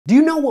Do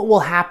you know what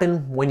will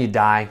happen when you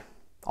die?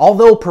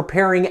 Although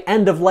preparing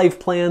end-of-life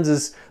plans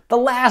is the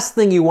last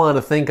thing you want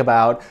to think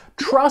about,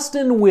 trust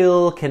and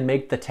will can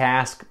make the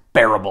task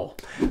bearable.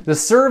 The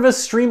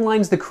service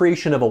streamlines the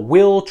creation of a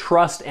will,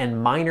 trust,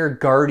 and minor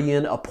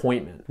guardian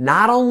appointment.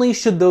 Not only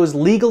should those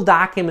legal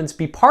documents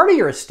be part of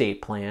your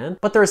estate plan,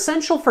 but they're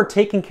essential for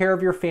taking care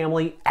of your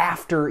family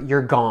after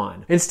you're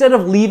gone. Instead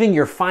of leaving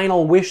your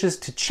final wishes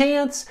to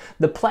chance,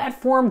 the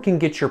platform can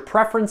get your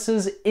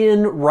preferences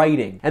in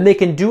writing, and they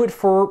can do it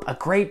for a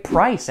great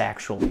price,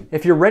 actually.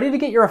 If you're ready to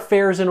get your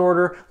affairs in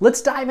order,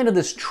 let's dive into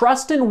this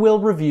trust and will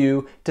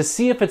review to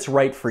see if it's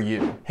right for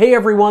you. Hey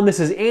everyone, this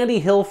is Andy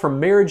Hill from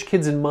Marriage,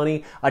 Kids, and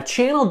Money, a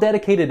channel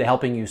dedicated to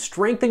helping you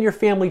strengthen your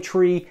family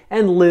tree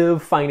and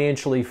live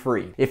financially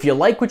free. If you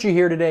like what you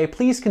hear today,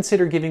 please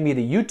consider giving me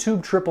the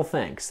YouTube triple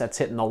thanks. That's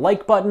hitting the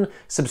like button,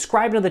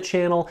 subscribing to the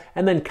channel,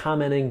 and then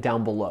commenting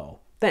down below.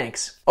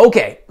 Thanks.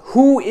 Okay,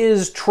 who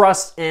is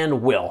Trust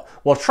and Will?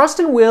 Well, Trust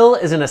and Will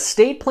is an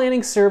estate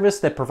planning service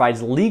that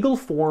provides legal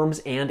forms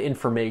and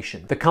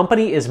information. The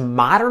company is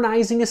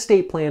modernizing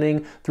estate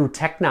planning through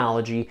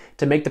technology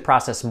to make the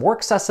process more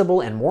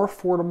accessible and more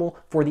affordable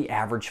for the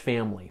average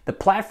family. The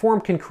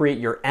platform can create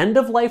your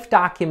end-of-life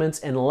documents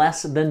in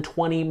less than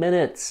 20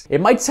 minutes.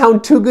 It might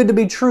sound too good to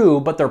be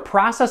true, but their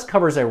process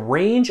covers a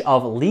range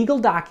of legal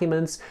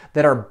documents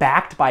that are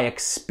backed by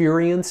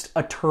experienced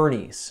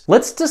attorneys.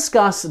 Let's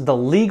discuss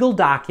the legal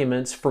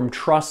documents from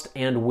Trust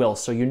and Will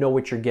so you know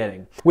what you're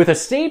getting. With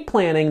estate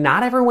planning,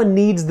 not everyone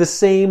needs the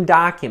same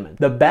document.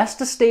 The best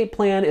estate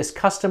plan is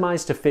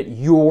customized to fit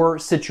your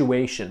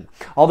situation.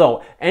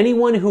 Although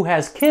anyone who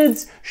has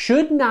kids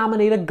should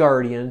nominate a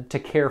guardian to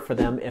care for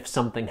them if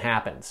something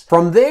happens.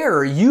 From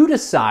there, you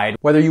decide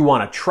whether you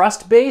want a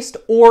trust-based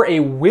or a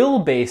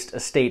will-based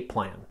estate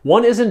plan.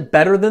 One isn't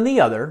better than the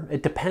other.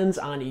 It depends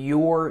on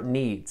your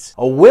needs.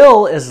 A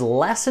will is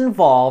less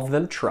involved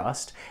than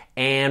trust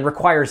and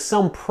requires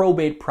some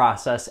probate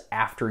process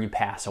after you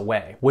pass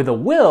away. With a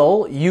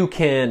will, you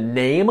can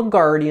name a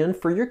guardian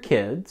for your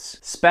kids,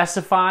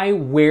 specify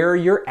where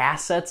your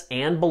assets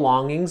and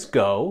belongings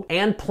go,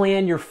 and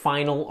plan your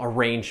final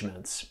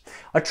arrangements.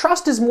 A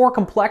trust is more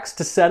complex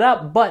to set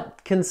up,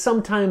 but can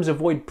sometimes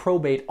avoid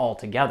probate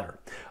altogether.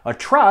 A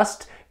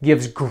trust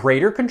gives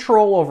greater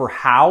control over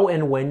how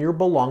and when your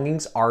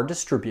belongings are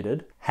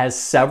distributed, has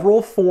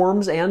several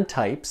forms and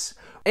types,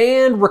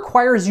 and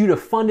requires you to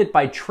fund it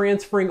by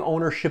transferring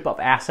ownership of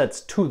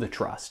assets to the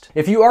trust.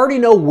 If you already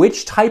know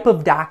which type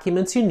of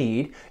documents you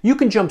need, you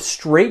can jump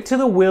straight to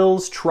the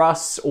wills,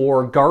 trusts,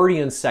 or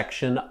guardians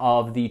section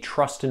of the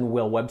Trust and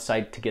Will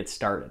website to get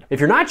started.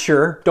 If you're not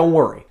sure, don't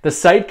worry. The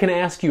site can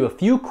ask you a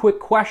few quick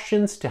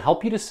questions to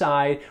help you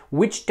decide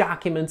which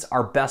documents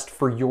are best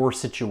for your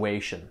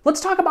situation.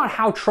 Let's talk about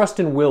how Trust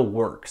and Will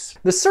works.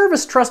 The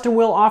service Trust and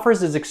Will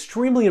offers is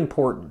extremely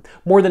important.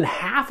 More than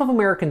half of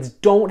Americans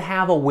don't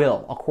have a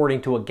will,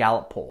 according to a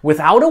Gallup poll.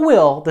 Without a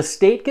will, the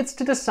state gets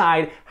to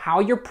decide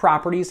how your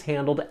property is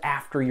handled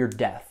after your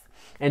death.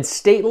 And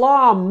state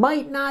law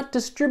might not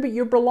distribute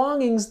your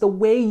belongings the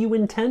way you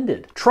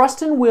intended.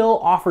 Trust and Will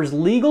offers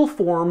legal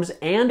forms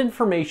and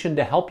information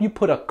to help you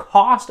put a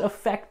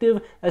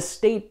cost-effective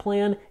estate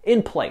plan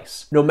in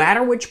place. No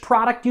matter which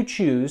product you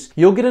choose,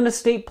 you'll get an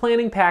estate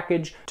planning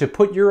package to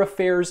put your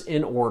affairs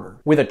in order.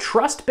 With a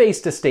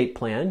trust-based estate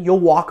plan, you'll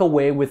walk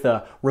away with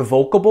a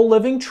revocable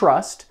living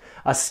trust,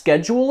 a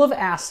schedule of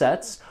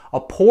assets, a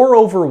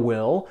pour-over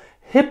will,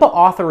 HIPAA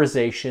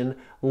authorization,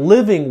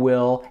 living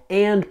will,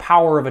 and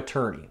power of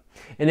attorney.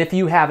 And if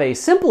you have a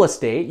simple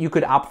estate, you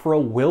could opt for a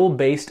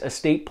will-based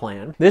estate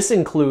plan. This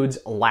includes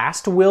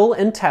last will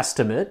and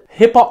testament,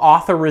 HIPAA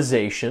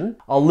authorization,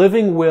 a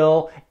living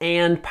will,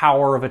 and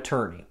power of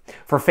attorney.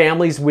 For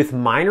families with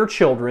minor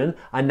children,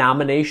 a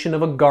nomination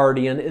of a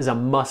guardian is a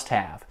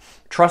must-have.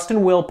 Trust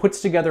and Will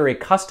puts together a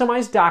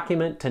customized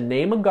document to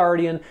name a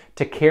guardian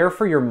to care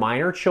for your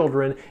minor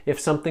children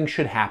if something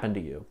should happen to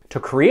you. To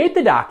create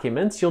the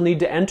documents, you'll need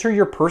to enter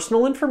your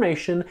personal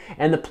information,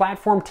 and the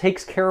platform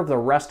takes care of the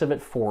rest of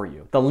it for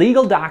you. The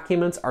legal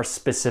documents are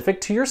specific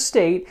to your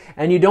state,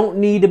 and you don't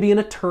need to be an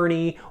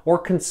attorney or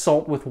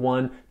consult with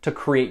one to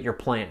create your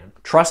plan.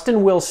 Trust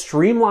and Will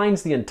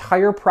streamlines the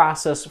entire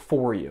process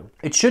for you.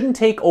 It shouldn't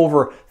take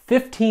over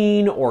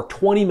 15 or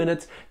 20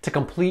 minutes to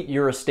complete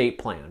your estate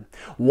plan.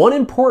 One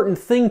important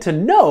thing to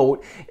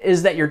note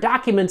is that your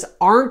documents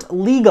aren't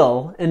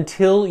legal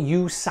until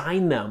you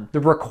sign them. The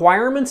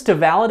requirements to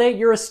validate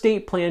your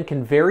estate plan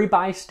can vary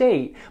by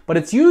state, but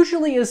it's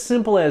usually as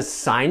simple as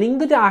signing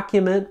the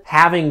document,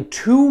 having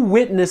 2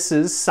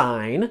 witnesses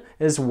sign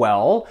as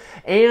well,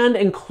 and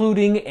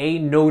including a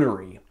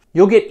notary.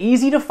 You'll get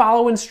easy to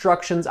follow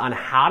instructions on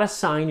how to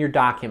sign your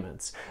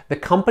documents. The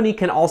company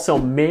can also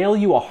mail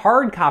you a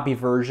hard copy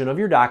version of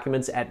your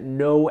documents at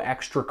no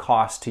extra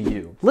cost to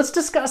you. Let's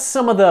discuss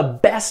some of the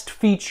best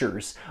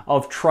features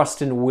of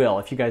Trust and Will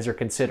if you guys are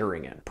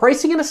considering it.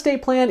 Pricing an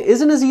estate plan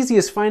isn't as easy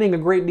as finding a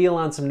great deal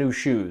on some new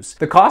shoes.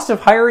 The cost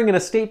of hiring an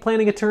estate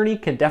planning attorney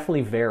can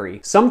definitely vary.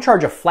 Some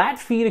charge a flat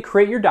fee to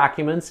create your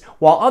documents,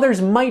 while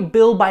others might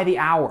bill by the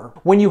hour.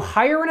 When you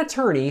hire an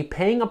attorney,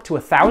 paying up to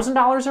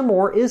 $1,000 or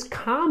more is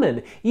common,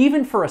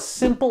 even for a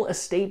simple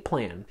estate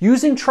plan.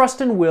 Using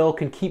Trust and Will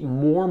can keep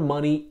more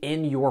money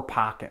in your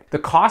pocket. The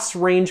costs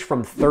range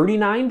from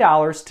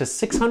 $39 to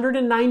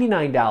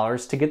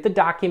 $699 to get the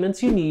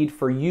documents you need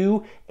for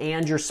you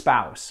and your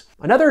spouse.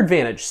 Another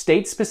advantage,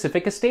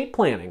 state-specific estate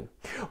planning.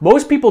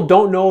 Most people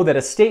don't know that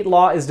estate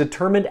law is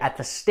determined at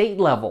the state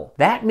level.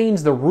 That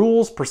means the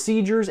rules,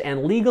 procedures,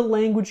 and legal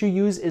language you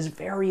use is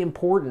very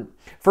important.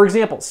 For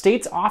example,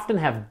 states often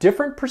have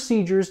different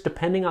procedures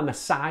depending on the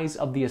size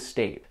of the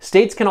estate.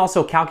 States can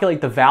also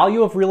calculate the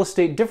value of real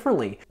estate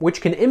differently,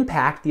 which can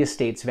impact the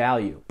estate's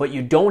value. But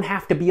you don't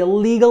have to be a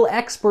legal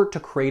expert to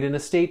create an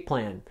estate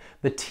plan.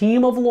 The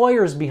team of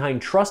lawyers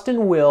behind Trust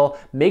and Will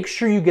makes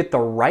sure you get the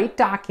right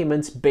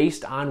documents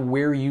based on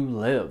where you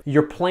live.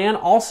 Your plan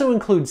also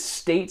includes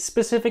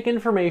state-specific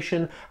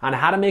information on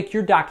how to make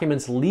your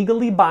documents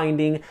legally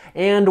binding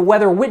and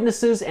whether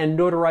witnesses and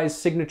notarized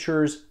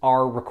signatures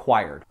are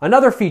required.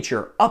 Another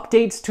feature,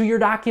 updates to your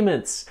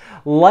documents.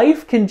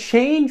 Life can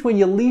change when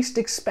you least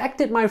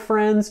expect it, my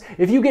friends.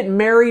 If you get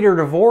married or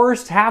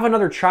divorced, have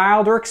another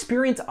child, or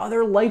experience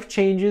other life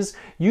changes,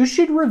 you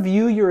should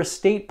review your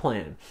estate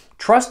plan.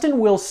 Trust and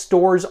Will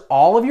stores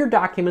all of your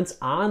documents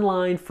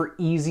online for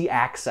easy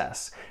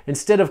access.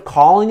 Instead of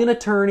calling an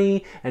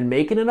attorney and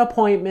making an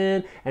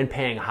appointment and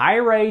paying high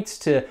rates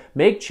to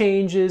make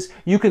changes,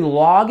 you can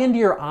log into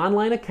your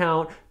online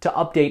account to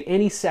update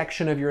any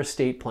section of your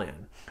estate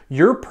plan.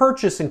 Your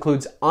purchase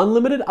includes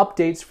unlimited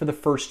updates for the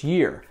first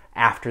year.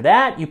 After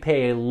that, you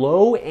pay a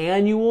low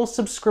annual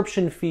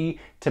subscription fee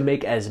to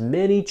make as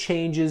many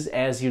changes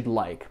as you'd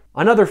like.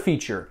 Another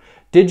feature,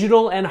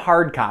 digital and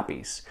hard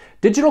copies.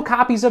 Digital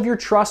copies of your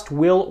trust,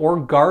 will, or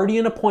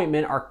guardian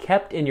appointment are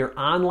kept in your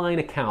online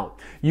account.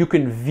 You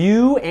can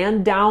view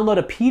and download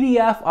a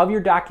PDF of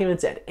your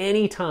documents at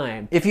any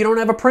time. If you don't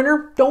have a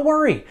printer, don't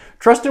worry.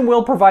 Trust and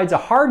Will provides a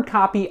hard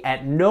copy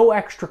at no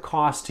extra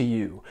cost to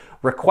you.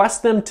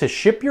 Request them to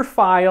ship your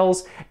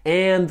files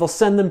and they'll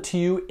send them to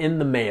you in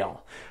the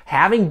mail.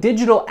 Having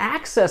digital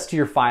access to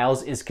your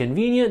files is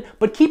convenient,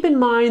 but keep in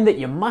mind that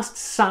you must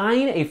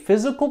sign a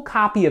physical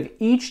copy of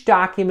each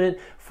document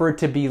for it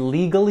to be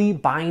legally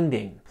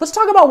binding. Let's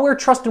talk about where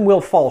Trust and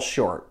Will falls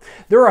short.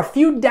 There are a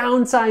few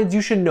downsides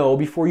you should know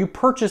before you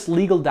purchase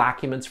legal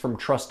documents from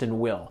Trust and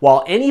Will.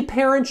 While any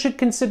parent should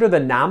consider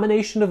the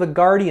nomination of the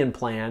guardian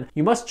plan,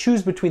 you must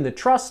choose between the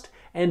trust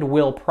and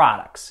will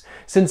products.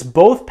 Since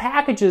both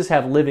packages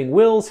have living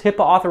wills,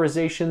 HIPAA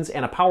authorizations,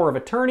 and a power of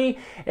attorney,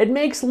 it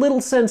makes little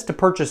sense to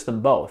purchase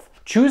them both.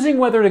 Choosing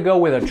whether to go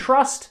with a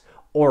trust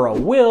or a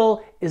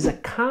will is a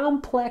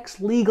complex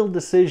legal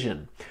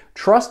decision.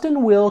 Trust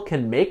and Will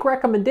can make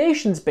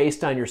recommendations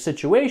based on your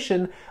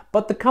situation,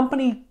 but the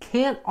company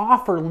can't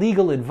offer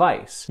legal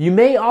advice. You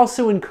may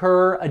also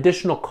incur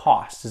additional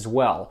costs as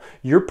well.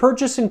 Your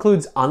purchase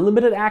includes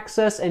unlimited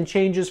access and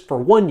changes for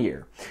 1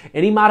 year.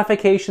 Any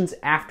modifications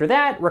after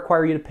that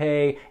require you to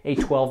pay a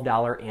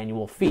 $12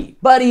 annual fee.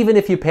 But even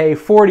if you pay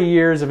 40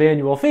 years of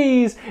annual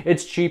fees,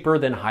 it's cheaper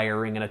than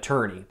hiring an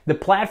attorney. The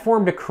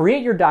platform to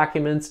create your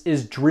documents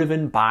is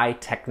driven by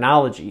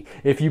technology.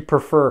 If you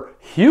prefer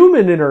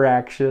human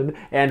interaction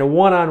and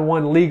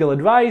one-on-one legal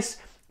advice,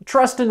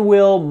 Trust and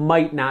Will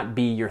might not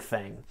be your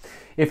thing.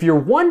 If you're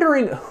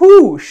wondering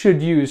who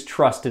should use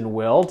Trust and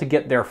Will to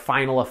get their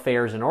final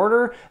affairs in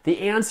order,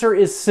 the answer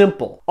is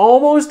simple.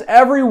 Almost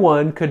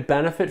everyone could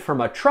benefit from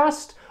a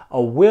trust,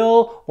 a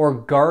will, or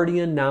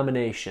guardian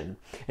nomination.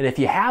 And if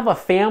you have a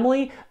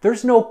family,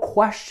 there's no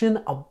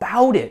question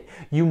about it.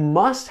 You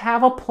must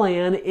have a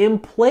plan in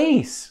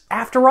place.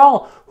 After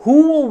all,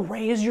 who will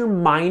raise your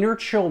minor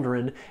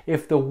children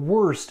if the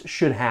worst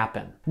should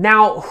happen?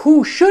 Now,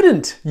 who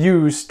shouldn't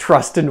use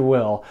Trust and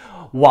Will?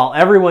 While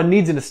everyone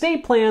needs an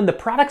estate plan, the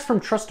products from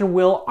Trust and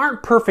Will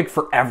aren't perfect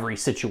for every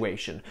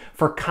situation.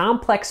 For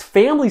complex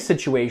family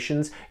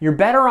situations, you're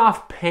better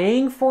off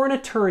paying for an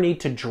attorney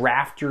to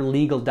draft your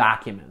legal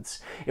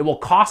documents. It will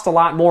cost a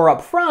lot more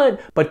up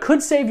front, but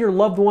could save your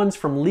loved ones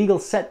from legal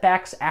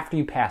setbacks after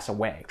you pass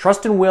away.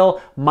 Trust and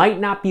Will might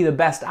not be the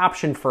best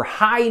option for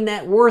high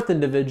net worth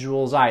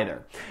individuals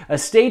either.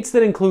 Estates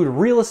that include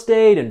real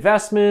estate,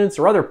 investments,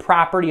 or other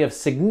property of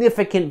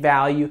significant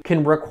value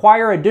can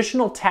require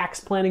additional tax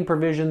planning provisions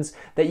provisions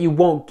that you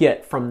won't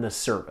get from this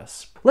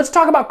service. Let's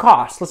talk about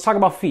costs. Let's talk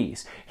about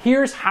fees.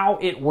 Here's how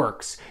it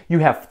works. You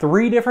have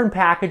 3 different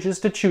packages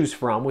to choose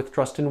from with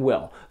Trust and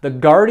Will. The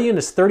Guardian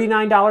is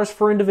 $39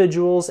 for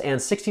individuals and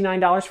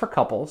 $69 for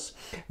couples.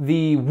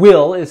 The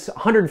Will is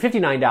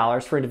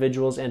 $159 for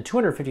individuals and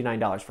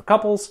 $259 for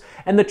couples.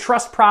 And the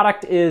Trust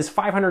product is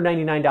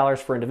 $599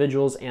 for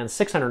individuals and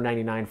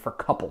 $699 for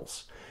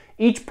couples.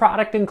 Each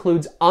product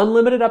includes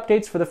unlimited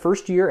updates for the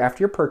first year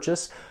after your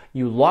purchase.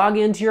 You log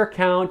into your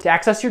account to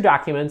access your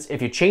documents.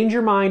 If you change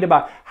your mind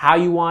about how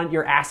you want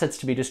your assets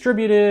to be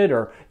distributed,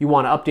 or you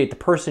want to update the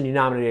person you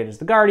nominated as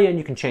the guardian,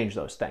 you can change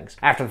those things.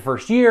 After the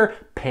first year,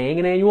 paying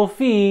an annual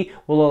fee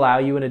will allow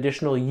you an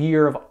additional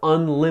year of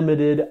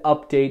unlimited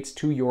updates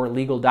to your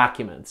legal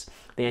documents.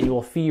 The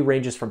annual fee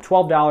ranges from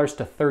 $12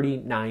 to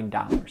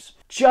 $39.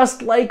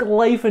 Just like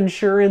life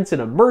insurance, an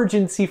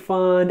emergency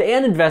fund,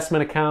 and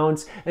investment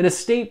accounts, an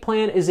estate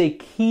plan is a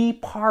key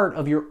part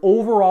of your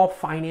overall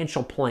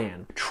financial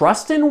plan.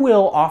 Trust and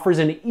Will offers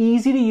an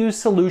easy-to-use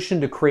solution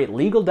to create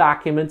legal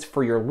documents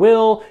for your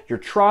will, your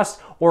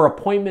trust, or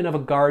appointment of a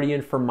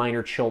guardian for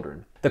minor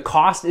children. The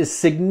cost is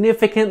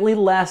significantly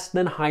less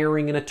than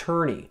hiring an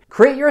attorney.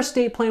 Create your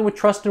estate plan with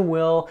Trust and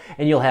Will,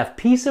 and you'll have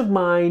peace of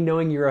mind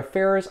knowing your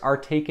affairs are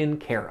taken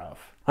care of.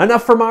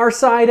 Enough from our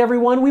side,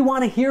 everyone. We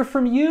want to hear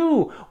from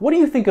you. What do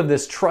you think of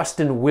this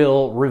Trust and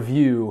Will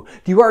review?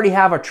 Do you already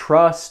have a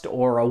trust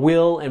or a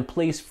will in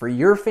place for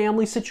your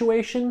family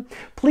situation?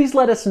 Please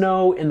let us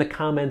know in the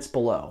comments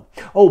below.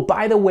 Oh,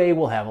 by the way,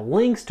 we'll have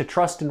links to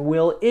Trust and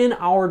Will in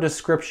our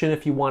description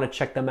if you want to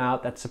check them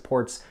out. That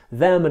supports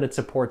them and it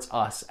supports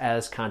us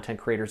as content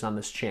creators on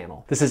this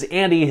channel. This is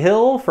Andy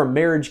Hill from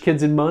Marriage,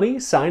 Kids, and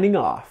Money signing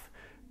off.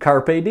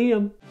 Carpe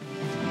diem.